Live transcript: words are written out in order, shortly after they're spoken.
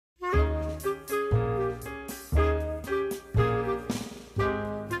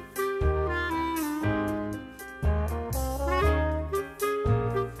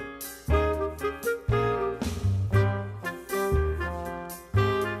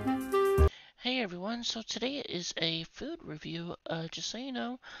So today is a food review. Just so you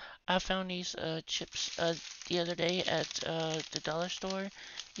know, I found these chips the other day at the dollar store.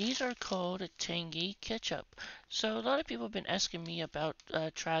 These are called Tangy ketchup. So a lot of people have been asking me about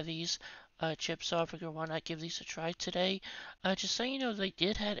try these chips, so I figured why not give these a try today. Just so you know, they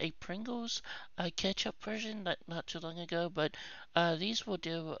did had a Pringles ketchup version not too long ago, but these will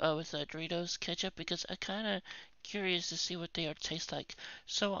do with Doritos ketchup because I kind of curious to see what they are taste like.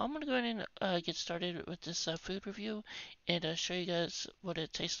 So I'm gonna go ahead and get started with this food review and show you guys what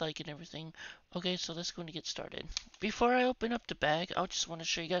it tastes like and everything. Okay, so let's go and get started. Before I open up the bag, I just want to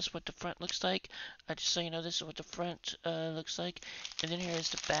show you guys what the front looks like. Just so you know, this is what the front looks like. And then here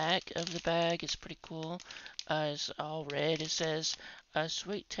is the back of the bag. It's pretty cool. It's all red. It says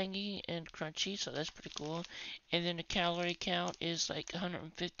sweet, tangy, and crunchy, so that's pretty cool. And then the calorie count is like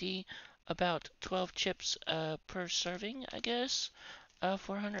 150, about 12 chips per serving, I guess,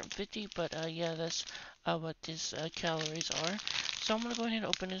 450. But yeah, that's what these calories are. So I'm gonna go ahead and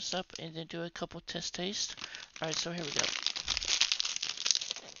open this up and then do a couple test tastes. All right, so here we go.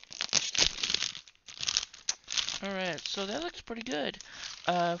 All right, so that looks pretty good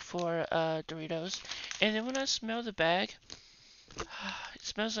for Doritos. And then when I smell the bag, it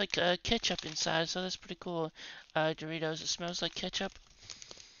smells like ketchup inside, so that's pretty cool. Doritos, it smells like ketchup.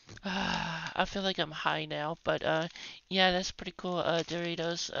 I feel like I'm high now, but yeah, that's pretty cool.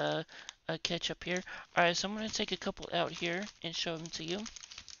 Doritos ketchup here. Alright, so I'm gonna take a couple out here and show them to you.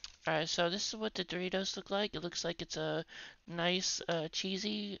 Alright, so this is what the Doritos look like. It looks like it's a nice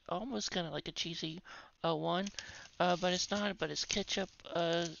cheesy, almost kind of like a cheesy one, but it's not. But it's ketchup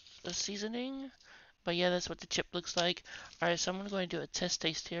seasoning. But yeah, that's what the chip looks like. Alright, so I'm gonna go and do a test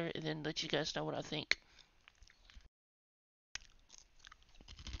taste here and then let you guys know what I think.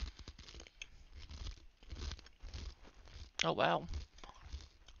 Oh wow,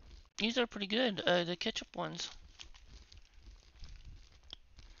 these are pretty good. The ketchup ones.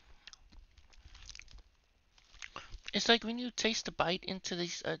 It's like when you taste a bite into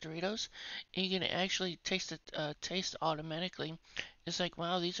these Doritos, and you can actually taste it, taste automatically. It's like,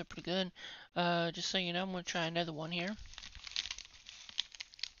 wow, these are pretty good. Just so you know, I'm gonna try another one here.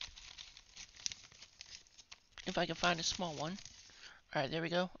 If I can find a small one. All right, there we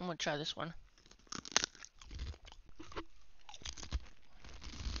go. I'm gonna try this one.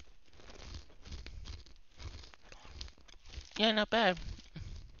 Yeah, not bad.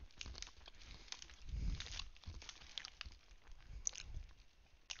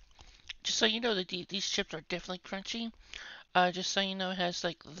 Just so you know, that these chips are definitely crunchy. Just so you know, it has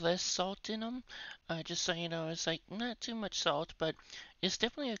like less salt in them. Just so you know, it's like not too much salt, but it's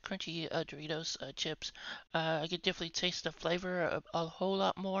definitely a crunchy Doritos chips. I could definitely taste the flavor a whole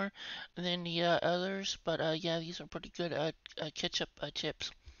lot more than the others, but yeah, these are pretty good ketchup chips.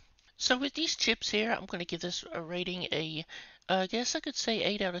 So with these chips here, I'm going to give this a rating I guess I could say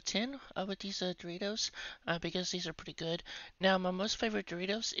 8 out of 10 with these Doritos because these are pretty good. Now, my most favorite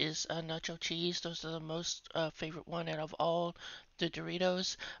Doritos is nacho cheese. Those are the most favorite one out of all the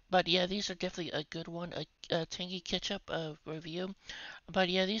Doritos. But yeah, these are definitely a good one, a tangy ketchup review. But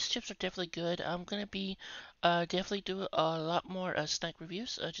yeah, these chips are definitely good. I'm gonna be definitely do a lot more snack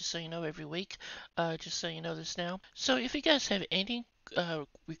reviews, just so you know, every week. Just so you know this now. So if you guys have any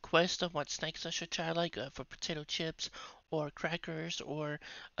requests on what snacks I should try, like for potato chips or crackers or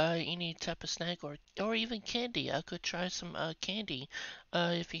any type of snack or even candy, I could try some candy.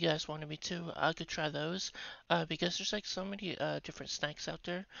 If you guys wanted me to, I could try those because there's like so many different snacks out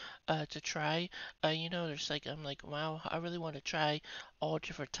there to try. You know, there's like I'm like, wow, I really want to try all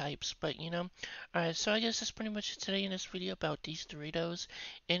different types. But you know, alright, so I guess that's pretty much it today in this video about these Doritos.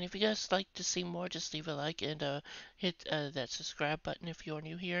 And if you guys like to see more, just leave a like and hit that subscribe button if you're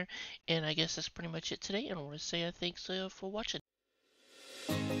new here. And I guess that's pretty much it today. And I want to say thanks for watching.